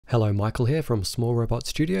Hello, Michael here from Small Robot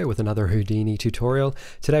Studio with another Houdini tutorial.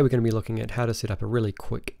 Today we're going to be looking at how to set up a really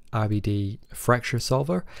quick RBD fracture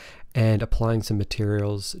solver and applying some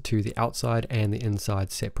materials to the outside and the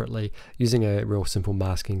inside separately using a real simple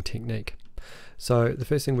masking technique. So the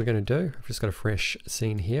first thing we're going to do, I've just got a fresh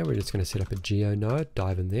scene here, we're just going to set up a geo node,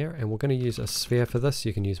 dive in there, and we're going to use a sphere for this.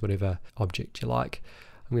 You can use whatever object you like.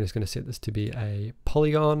 I'm just going to set this to be a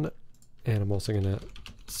polygon, and I'm also going to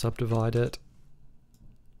subdivide it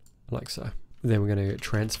like so. Then we're going to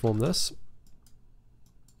transform this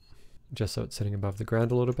just so it's sitting above the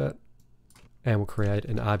ground a little bit, and we'll create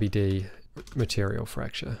an RBD material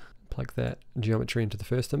fracture. Plug that geometry into the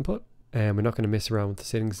first input, and we're not going to mess around with the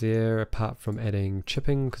settings there apart from adding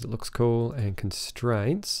chipping because it looks cool, and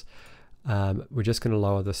constraints. We're just going to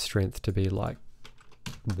lower the strength to be like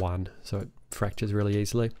 1 so it fractures really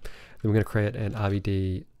easily. Then we're going to create an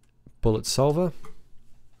RBD bullet solver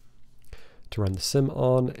to run the sim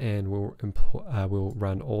on, and we'll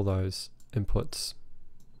run all those inputs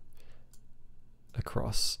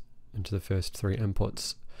across into the first 3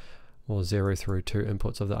 inputs, or 0 through 2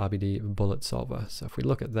 inputs of the RBD bullet solver. So if we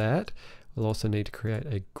look at that, we'll also need to create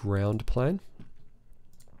a ground plane,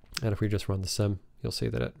 and if we just run the sim, you'll see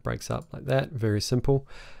that it breaks up like that. Very simple.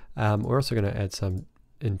 We're also going to add some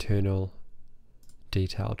internal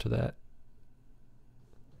detail to that.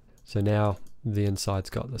 So now the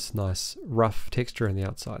inside's got this nice rough texture and the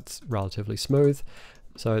outside's relatively smooth,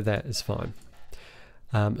 so that is fine.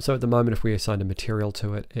 So at the moment, if we assign a material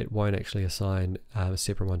to it, it won't actually assign a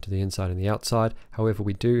separate one to the inside and the outside. However,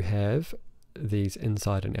 we do have these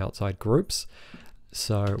inside and outside groups.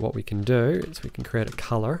 So what we can do is we can create a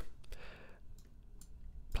color,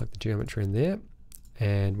 plug the geometry in there,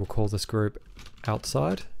 and we'll call this group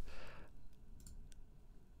outside.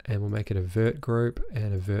 And we'll make it a vert group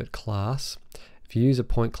and a vert class. If you use a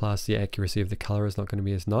point class, the accuracy of the color is not going to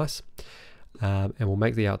be as nice. And we'll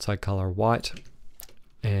make the outside color white,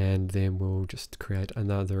 and then we'll just create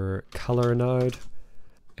another color node,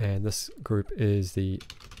 and this group is the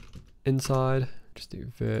inside. Just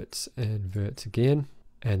do verts and verts again,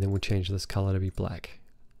 and then we'll change this color to be black.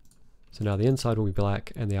 So now the inside will be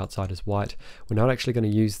black and the outside is white. We're not actually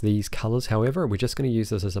going to use these colors, however, we're just going to use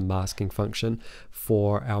this as a masking function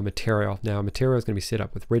for our material. Now our material is going to be set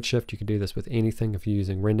up with Redshift. You can do this with anything. If you're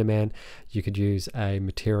using RenderMan, you could use a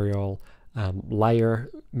material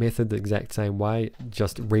layer method the exact same way.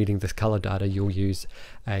 Just reading this color data, you'll use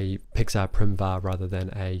a Pixar primvar rather than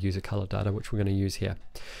a user color data, which we're going to use here.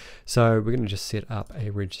 So we're going to just set up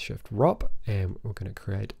a Redshift ROP, and we're going to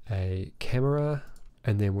create a camera,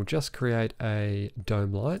 and then we'll just create a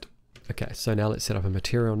dome light. Okay, so now let's set up a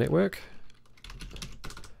material network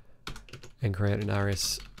and create an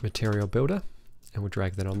RS material builder, and we'll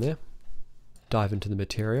drag that on there. Dive into the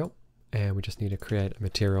material, and we just need to create a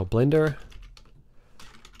material blender.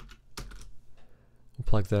 We'll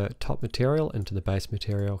plug the top material into the base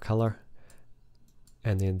material color,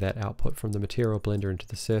 and then that output from the material blender into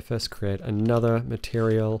the surface. Create another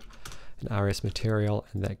material, an RS material,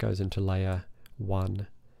 and that goes into layer 1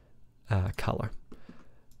 color.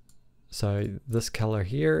 So this color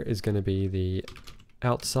here is going to be the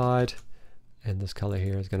outside, and this color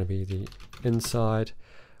here is going to be the inside.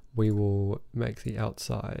 We will make the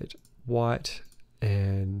outside white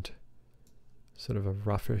and sort of a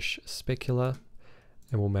roughish specular,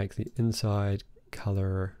 and we'll make the inside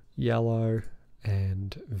color yellow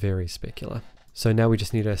and very specular. So now we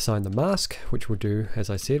just need to assign the mask, which we'll do, as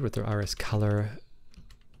I said, with the RS color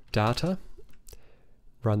data.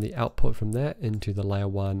 Run the output from that into the layer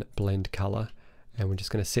 1 blend color, and we're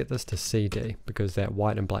just going to set this to CD because that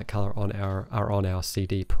white and black color are on our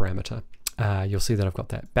CD parameter. You'll see that I've got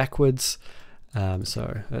that backwards,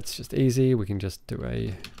 so that's just easy. We can just do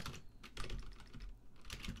a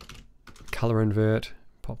color invert,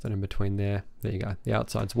 pop that in between there. There you go. The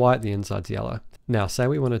outside's white, the inside's yellow. Now say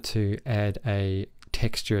we wanted to add a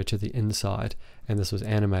texture to the inside, and this was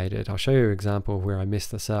animated. I'll show you an example where I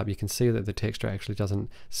messed this up. You can see that the texture actually doesn't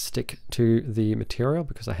stick to the material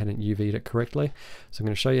because I hadn't UV'd it correctly. So I'm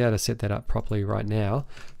going to show you how to set that up properly right now.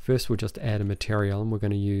 First we'll just add a material, and we're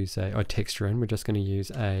going to use a texture, and we're just going to use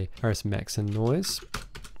a RS Maxon noise,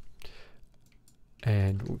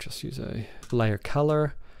 and we'll just use a layer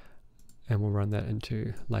color, and we'll run that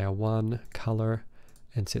into layer 1 color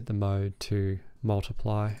and set the mode to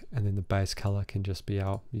multiply, and then the base color can just be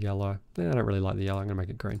our yellow. I don't really like the yellow, I'm going to make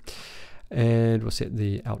it green. And we'll set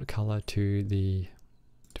the outer color to the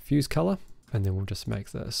diffuse color, and then we'll just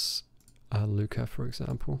make this Luca, for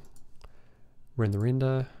example. Run the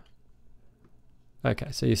render.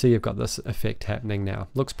 Okay, so you see you've got this effect happening now.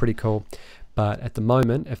 Looks pretty cool, But at the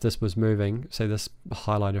moment, if this was moving, say this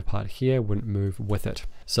highlighted part here wouldn't move with it.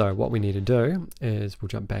 So what we need to do is we'll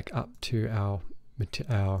jump back up to our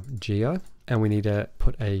geo, and we need to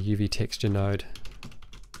put a UV texture node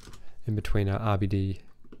in between our RBD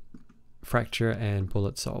fracture and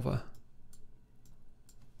bullet solver.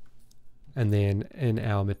 And then in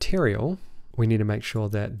our material, we need to make sure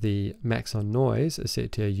that the max on noise is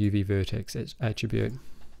set to a UV vertex attribute.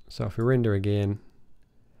 So if we render again,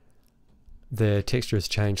 the texture has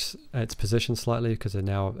changed its position slightly because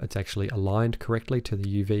now it's actually aligned correctly to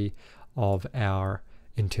the UV of our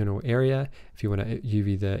internal area. If you want to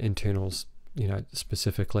UV the internals, you know,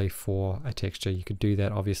 specifically for a texture, you could do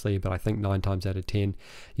that obviously, but I think 9 times out of 10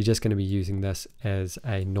 you're just going to be using this as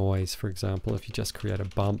a noise. For example, if you just create a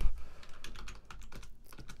bump,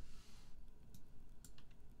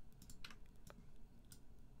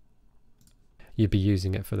 you'd be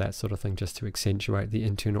using it for that sort of thing, just to accentuate the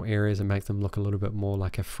internal areas and make them look a little bit more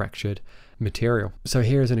like a fractured material. So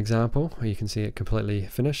here is an example where you can see it completely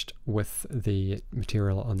finished with the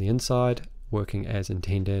material on the inside working as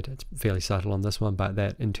intended. It's fairly subtle on this one, but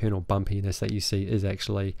that internal bumpiness that you see is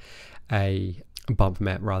actually a bump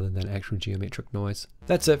map rather than actual geometric noise.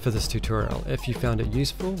 That's it for this tutorial. If you found it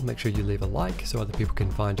useful, make sure you leave a like so other people can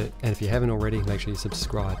find it, and if you haven't already, make sure you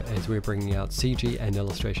subscribe, as we're bringing out CG and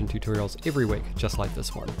illustration tutorials every week just like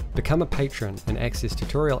this one. Become a patron and access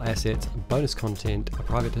tutorial assets, bonus content, a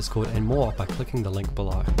private Discord and more by clicking the link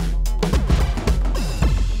below.